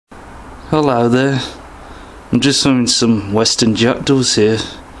Hello there. I'm just finding some western jackdaws here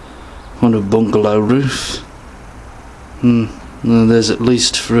on a bungalow roof. There's at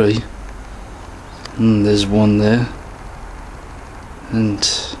least 3. There's one there. And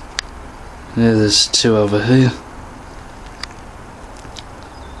yeah, there's 2 over here.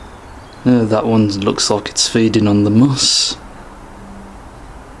 Yeah, that one looks like it's feeding on the moss.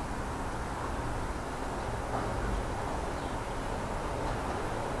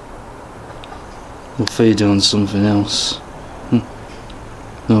 Or feeding on something else.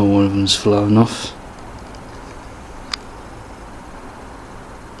 Oh, one of them's flown off.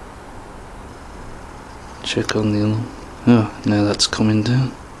 Check on the other one. Oh, now that's coming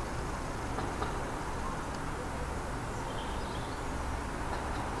down.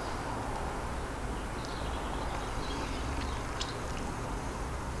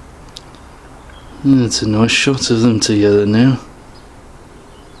 It's a nice shot of them together now.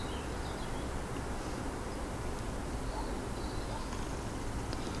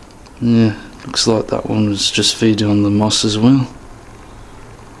 Yeah, looks like that one was just feeding on the moss as well.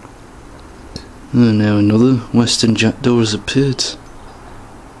 And now another western jackdaw has appeared.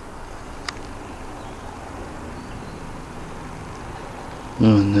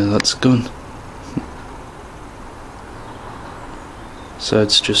 Oh, now that's gone. So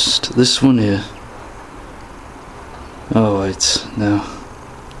it's just this one here. Oh wait, now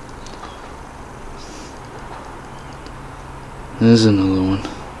there's another one.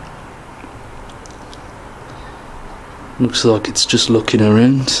 Looks like it's just looking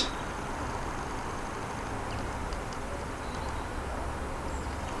around.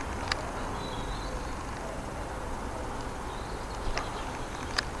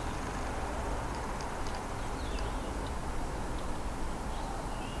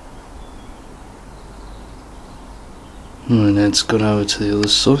 And now it's gone over to the other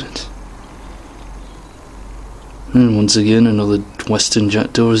side. And once again another western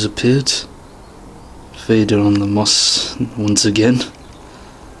jackdaw has appeared. Feeding on the moss once again.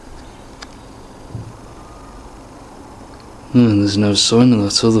 And there's no sign of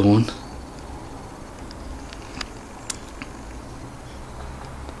that other one.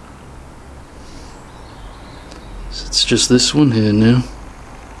 So it's just this one here now.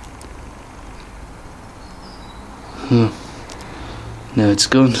 Now it's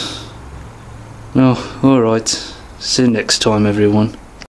gone. Well, alright. See you next time, everyone.